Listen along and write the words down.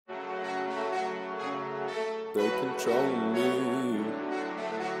they control me.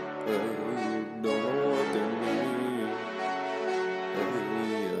 Hey, don't know what they mean. Hey,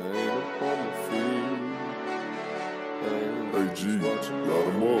 I ain't up on my feet. Hey, G, got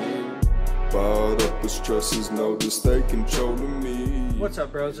 'em up. Fired up, the stresses, notice they controlling me. What's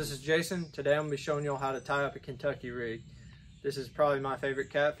up, bros? This is Jason. Today I'm going to be showing you all how to tie up a Kentucky rig. This is probably my favorite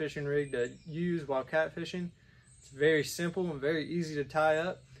catfishing rig to use while catfishing. It's very simple and very easy to tie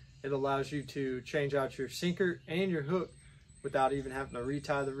up. It allows you to change out your sinker and your hook without even having to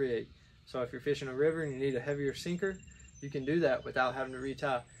retie the rig. So if you're fishing a river and you need a heavier sinker, you can do that without having to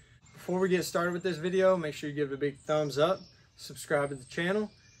retie. Before we get started with this video, make sure you give it a big thumbs up, subscribe to the channel,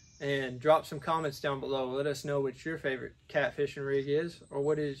 and drop some comments down below. Let us know what your favorite catfishing rig is, or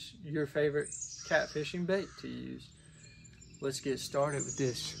what is your favorite catfishing bait to use. Let's get started with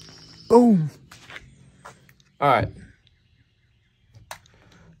this. Boom! Alright.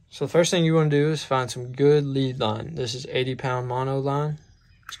 So the first thing you want to do is find some good lead line. This is 80-pound mono line.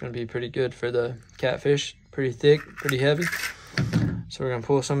 It's going to be pretty good for the catfish. Pretty thick, pretty heavy. So we're going to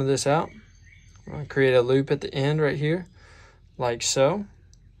pull some of this out. We're going to create a loop at the end right here, like so.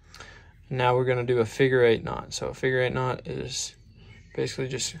 Now we're going to do a figure 8 knot. So a figure 8 knot is basically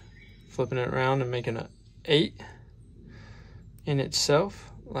just flipping it around and making an 8 in itself,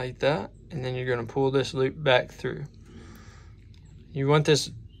 like that. And then you're going to pull this loop back through. You want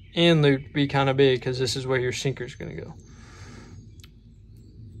this end loop to be kind of big because this is where your sinker is going to go.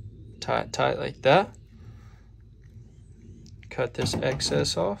 Tie it tight like that. Cut this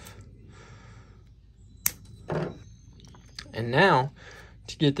excess off. And now,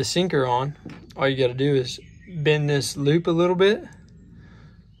 to get the sinker on, all you got to do is bend this loop a little bit,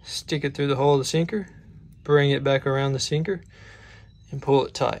 stick it through the hole of the sinker, bring it back around the sinker, and pull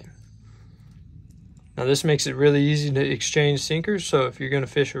it tight. Now this makes it really easy to exchange sinkers. So if you're going to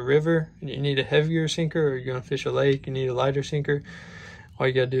fish a river and you need a heavier sinker, or you're going to fish a lake, you need a lighter sinker, all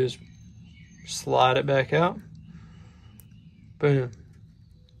you got to do is slide it back out. Boom.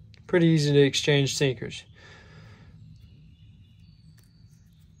 Pretty easy to exchange sinkers.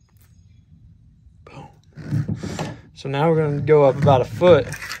 So now we're going to go up about a foot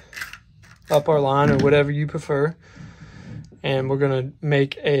up our line, or whatever you prefer, and we're going to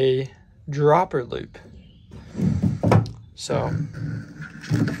make a dropper loop. So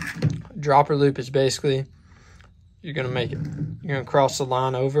dropper loop is basically, you're going to cross the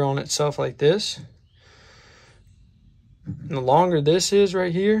line over on itself like this. And the longer this is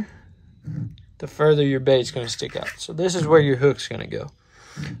right here, the further your bait's going to stick out. So this is where your hook's going to go.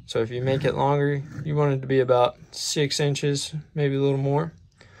 So if you make it longer, you want it to be about 6 inches, maybe a little more.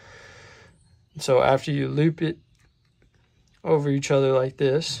 So after you loop it over each other like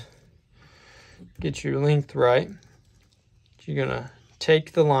this, get your length right, you're going to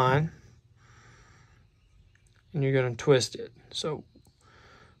take the line and you're going to twist it. So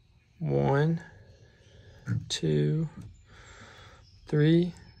 1, 2,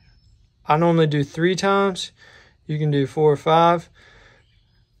 3. I normally do 3 times. You can do 4 or 5.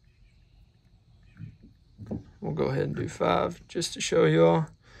 We'll go ahead and do 5 just to show you all.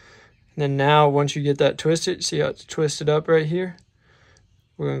 And then now, once you get that twisted, see how it's twisted up right here?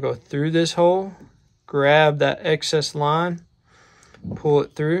 We're going to go through this hole, grab that excess line, pull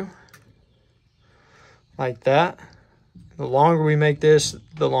it through like that. The longer we make this,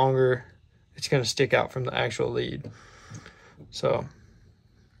 the longer it's going to stick out from the actual lead. So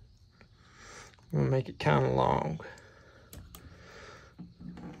I'm going to make it kind of long.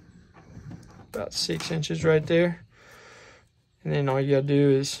 About 6 inches right there. And then all you gotta do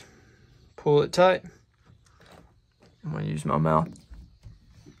is pull it tight. I'm gonna use my mouth.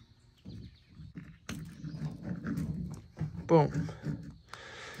 Boom.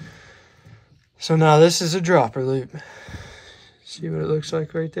 So now this is a dropper loop. See what it looks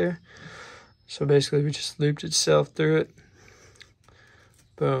like right there? So basically we just looped itself through it.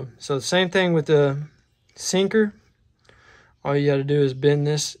 Boom. So the same thing with the sinker. All you gotta do is bend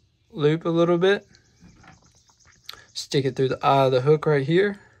this loop a little bit, stick it through the eye of the hook right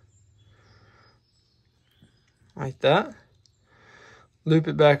here, like that, loop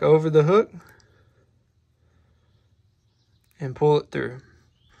it back over the hook, and pull it through.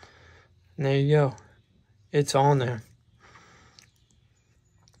 And there you go. It's on there.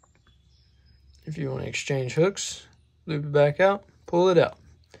 If you want to exchange hooks, loop it back out, pull it out.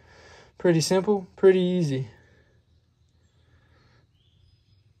 Pretty simple, pretty easy.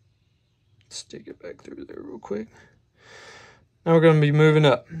 Stick it back through there real quick. Now we're going to be moving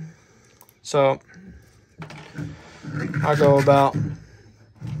up. So I go about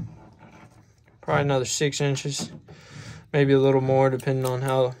probably another 6 inches, maybe a little more depending on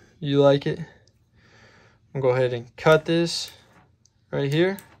how you like it. I'm gonna go ahead and cut this right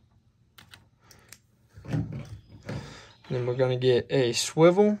here. And then we're gonna get a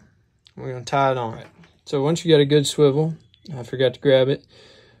swivel. We're gonna tie it on. So once you got a good swivel, I forgot to grab it.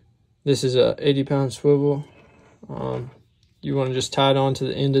 This is a 80-pound swivel. You want to just tie it on to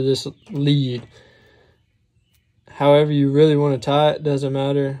the end of this lead. However you really want to tie it, doesn't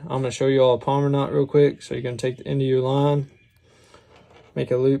matter. I'm going to show you all a palomar knot real quick. So you're going to take the end of your line,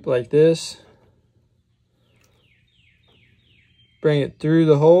 make a loop like this, bring it through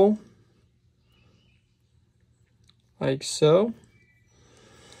the hole, like so.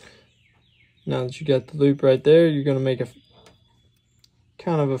 Now that you got the loop right there, you're going to make a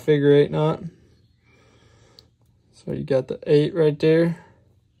kind of a figure 8 knot. So you got the 8 right there.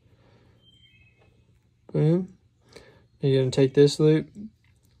 Boom. You're going to take this loop,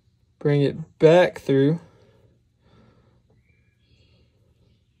 bring it back through.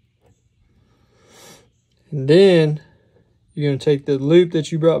 And then you're going to take the loop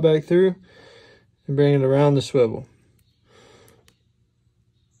that you brought back through and bring it around the swivel.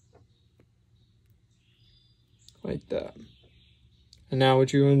 Like that. And now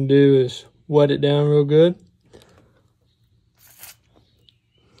what you're going to do is wet it down real good.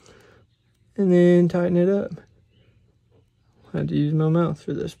 And then tighten it up. I had to use my mouth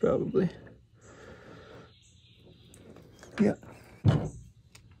for this probably. Yeah.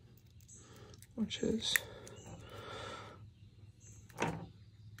 Watch this.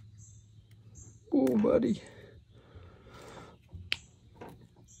 Oh, buddy.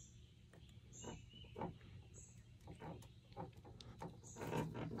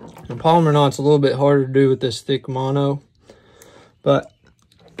 The palomar knot's a little bit harder to do with this thick mono, but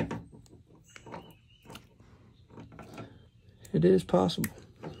it is possible.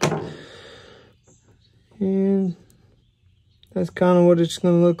 And that's kind of what it's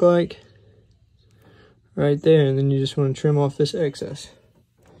going to look like right there. And then you just want to trim off this excess.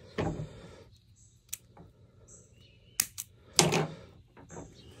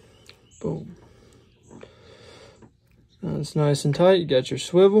 Boom. Now it's nice and tight. You got your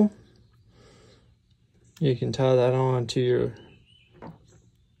swivel. You can tie that on to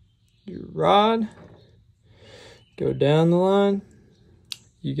your rod. Go down the line.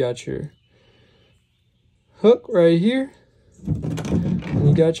 You got your hook right here. And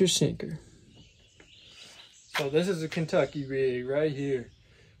you got your sinker. So this is a Kentucky rig right here.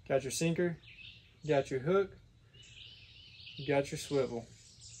 Got your sinker, you got your hook, you got your swivel.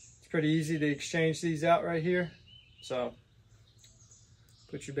 It's pretty easy to exchange these out right here. So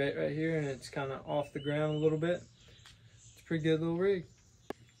put your bait right here and it's kind of off the ground a little bit. It's a pretty good little rig.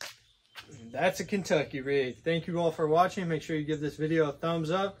 That's a Kentucky rig. Thank you all for watching. Make sure you give this video a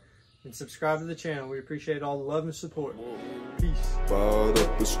thumbs up and subscribe to the channel. We appreciate all the love and support. Peace. Fired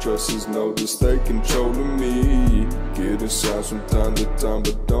up with stresses, notice they controlling me. Getting signs from time to time,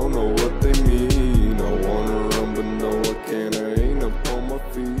 but don't know what they mean.